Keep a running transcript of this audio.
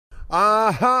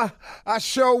Uh-huh. I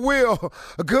sure will.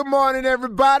 Good morning,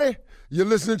 everybody. You're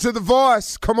listening to The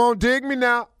Voice. Come on, dig me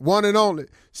now. One and only,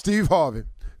 Steve Harvey.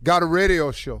 Got a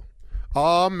radio show.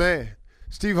 Oh, man.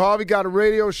 Steve Harvey got a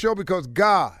radio show because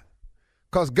God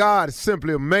is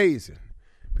simply amazing.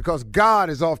 Because God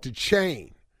is off the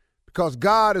chain. Because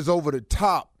God is over the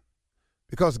top.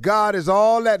 Because God is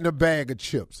all that in a bag of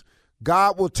chips.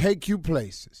 God will take you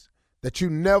places that you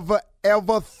never,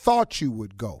 ever thought you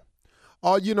would go.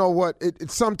 Oh, you know what?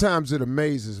 Sometimes it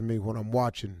amazes me when I'm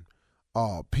watching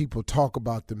people talk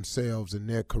about themselves and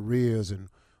their careers and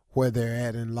where they're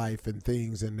at in life and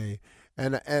things, and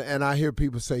I hear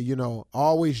people say, you know,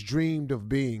 always dreamed of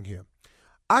being here.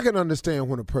 I can understand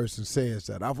when a person says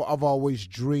that. I've always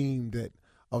dreamed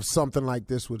of something like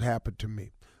this would happen to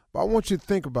me. But I want you to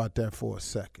think about that for a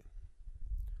second.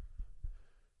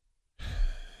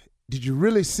 Did you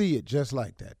really see it just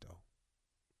like that, though?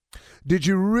 Did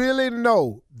you really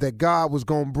know that God was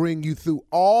going to bring you through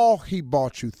all he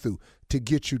brought you through to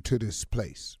get you to this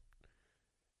place?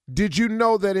 Did you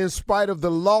know that in spite of the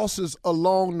losses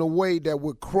along the way that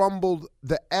would crumble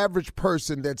the average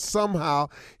person, that somehow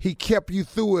he kept you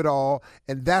through it all,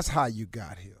 and that's how you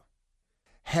got here?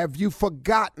 Have you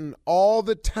forgotten all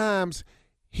the times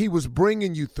he was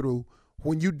bringing you through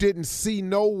when you didn't see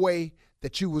no way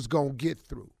that you was going to get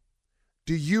through?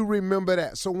 Do you remember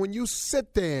that? So when you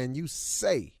sit there and you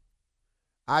say,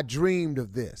 I dreamed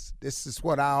of this, this is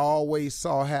what I always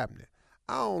saw happening,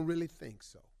 I don't really think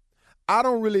so. I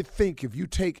don't really think if you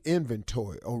take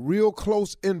inventory, a real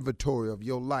close inventory of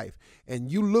your life,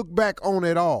 and you look back on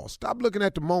it all, stop looking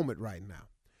at the moment right now.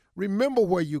 Remember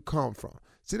where you come from.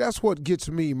 See, that's what gets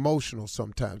me emotional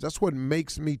sometimes. That's what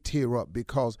makes me tear up,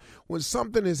 because when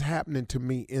something is happening to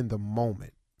me in the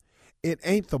moment, it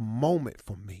ain't the moment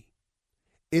for me.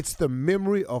 It's the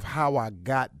memory of how I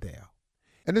got there.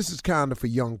 And this is kind of for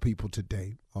young people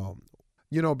today,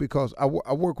 because I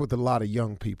work with a lot of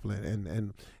young people,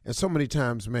 and so many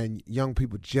times, man, young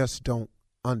people just don't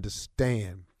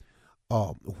understand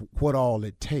what all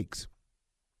it takes.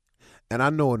 And I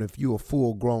know that if you're a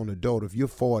full-grown adult, if you're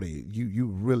 40, you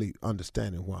really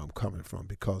understanding where I'm coming from,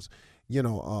 because,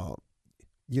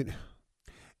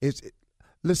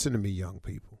 listen to me, young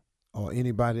people, or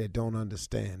anybody that don't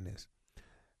understand this,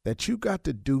 that you got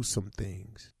to do some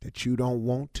things that you don't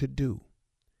want to do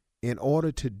in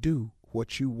order to do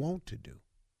what you want to do.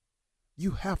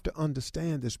 You have to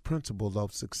understand this principle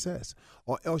of success,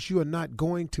 or else you are not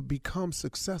going to become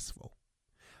successful.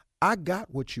 I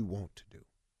got what you want to do.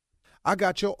 I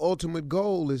got your ultimate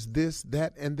goal is this,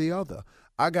 that, and the other.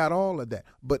 I got all of that.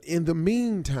 But in the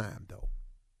meantime, though,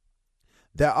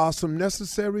 there are some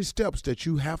necessary steps that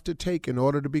you have to take in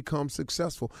order to become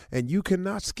successful, and you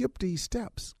cannot skip these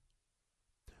steps.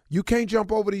 You can't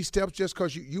jump over these steps just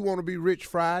because you want to be rich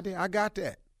Friday. I got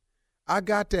that.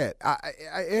 Everybody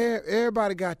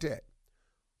got that.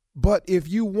 But if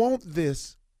you want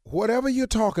this, whatever you're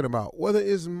talking about, whether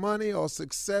it's money or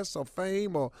success or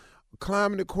fame or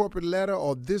climbing the corporate ladder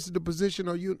or this is the position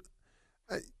or you,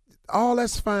 all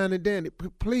that's fine and dandy.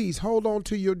 Please hold on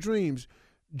to your dreams.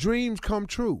 Dreams come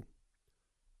true.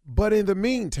 But in the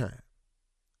meantime,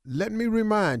 let me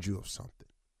remind you of something,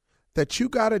 that you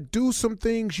got to do some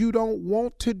things you don't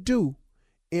want to do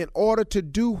in order to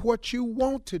do what you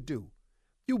want to do.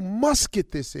 You must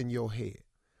get this in your head.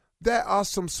 There are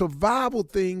some survival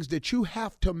things that you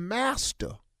have to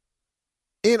master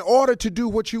in order to do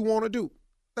what you want to do.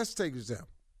 Let's take an example.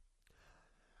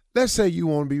 Let's say you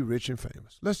want to be rich and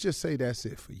famous. Let's just say that's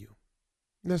it for you.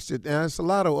 Now, there's a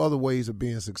lot of other ways of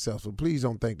being successful. Please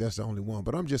don't think that's the only one.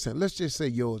 But I'm just saying, let's just say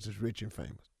yours is rich and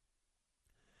famous.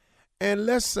 And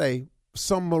let's say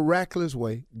some miraculous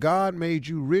way, God made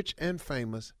you rich and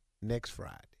famous next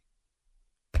Friday.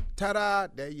 Ta-da,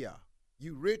 there you are.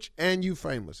 You rich and you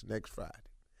famous next Friday.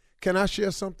 Can I share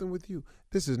something with you?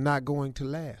 This is not going to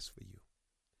last for you.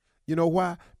 You know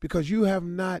why? Because you have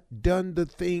not done the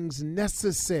things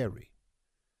necessary.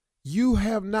 You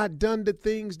have not done the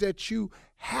things that you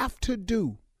have to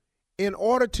do in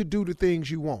order to do the things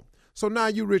you want. So now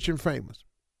you're rich and famous.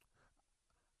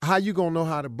 How you going to know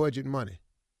how to budget money?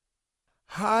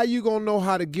 How you going to know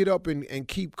how to get up and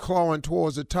keep clawing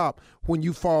towards the top when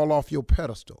you fall off your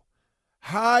pedestal?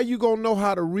 How you going to know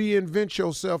how to reinvent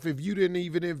yourself if you didn't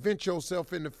even invent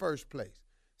yourself in the first place?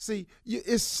 See,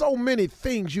 it's so many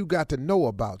things you got to know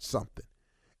about something.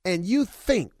 And you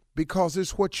think because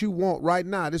it's what you want right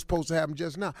now, it's supposed to happen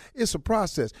just now. It's a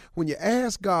process. When you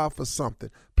ask God for something,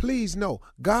 please know,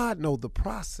 God knows the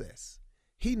process.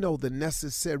 He knows the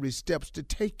necessary steps to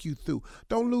take you through.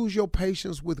 Don't lose your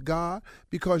patience with God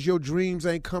because your dreams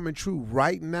ain't coming true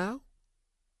right now.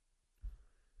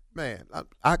 Man,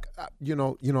 I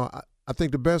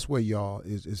think the best way, y'all,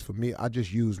 is for me. I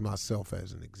just use myself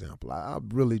as an example. I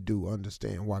really do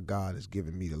understand why God has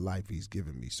given me the life He's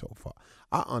given me so far.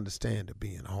 I understand the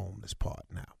being homeless part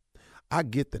now. I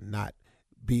get the not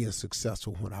being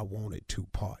successful when I wanted to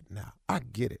part now. I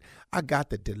get it. I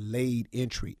got the delayed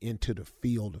entry into the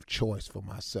field of choice for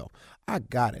myself. I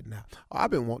got it now. I've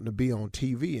been wanting to be on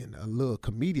TV and a little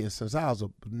comedian since I was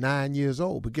 9 years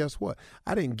old. But guess what?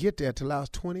 I didn't get there till I was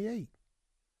 28.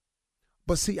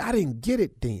 But see, I didn't get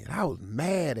it then. I was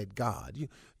mad at God.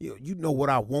 You know what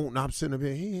I want, and I'm sitting up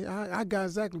here. I got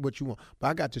exactly what you want. But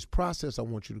I got this process I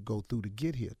want you to go through to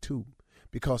get here, too.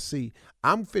 Because, see,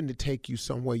 I'm finna take you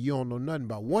somewhere you don't know nothing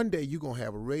about. One day you're going to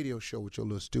have a radio show with your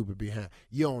little stupid behind.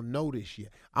 You don't know this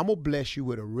yet. I'm going to bless you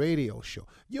with a radio show.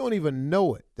 You don't even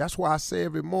know it. That's why I say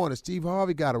every morning, Steve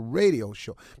Harvey got a radio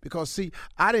show. Because, see,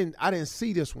 I didn't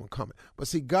see this one coming. But,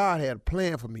 see, God had a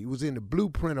plan for me. It was in the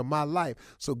blueprint of my life.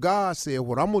 So God said,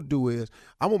 what I'm going to do is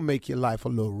I'm going to make your life a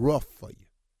little rough for you.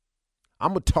 I'm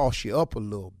going to toss you up a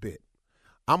little bit.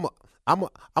 I'm going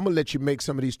to let you make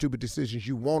some of these stupid decisions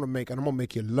you want to make, and I'm going to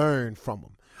make you learn from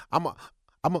them. I'm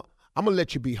going to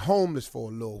let you be homeless for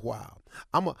a little while.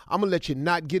 I'm going to let you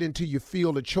not get into your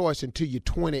field of choice until you're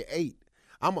 28.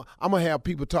 I'm going to have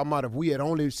people talking about if we had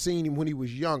only seen him when he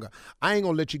was younger. I ain't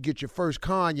going to let you get your first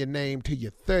car in your name till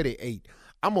you're 38.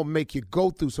 I'm going to make you go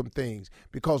through some things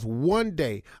because one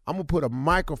day I'm going to put a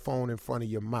microphone in front of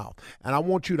your mouth and I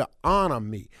want you to honor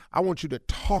me. I want you to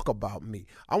talk about me.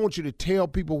 I want you to tell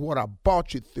people what I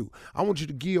brought you through. I want you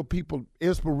to give people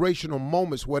inspirational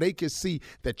moments where they can see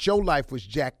that your life was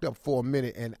jacked up for a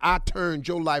minute and I turned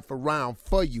your life around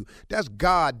for you. That's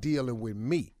God dealing with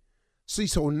me. See,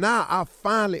 so now I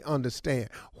finally understand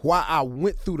why I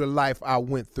went through the life I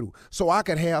went through so I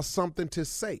could have something to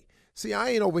say. See, I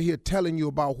ain't over here telling you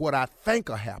about what I think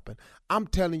will happen. I'm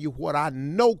telling you what I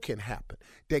know can happen,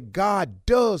 that God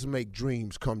does make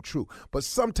dreams come true. But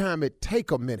sometimes it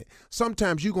take a minute.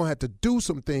 Sometimes you're going to have to do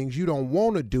some things you don't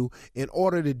want to do in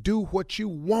order to do what you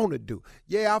want to do.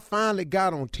 Yeah, I finally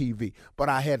got on TV, but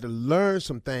I had to learn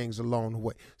some things along the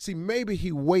way. See, maybe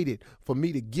he waited for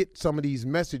me to get some of these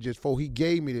messages before he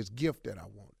gave me this gift that I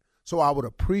want. So I would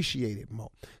appreciate it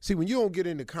more. See, when you don't get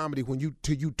into comedy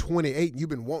till you 28 and you've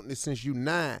been wanting it since you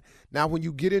 9, now when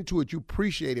you get into it, you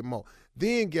appreciate it more.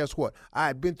 Then guess what? I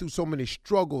had been through so many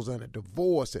struggles and a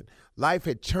divorce and life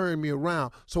had turned me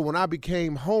around. So when I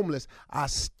became homeless, I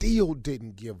still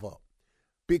didn't give up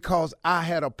because I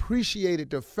had appreciated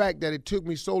the fact that it took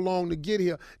me so long to get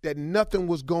here that nothing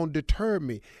was going to deter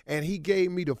me. And he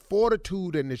gave me the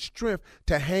fortitude and the strength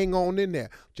to hang on in there.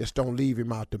 Just don't leave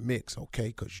him out the mix,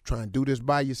 okay? Because you're trying to do this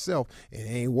by yourself and it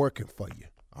ain't working for you,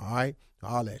 all right?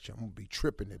 I'll let you. I'm going to be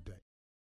tripping today.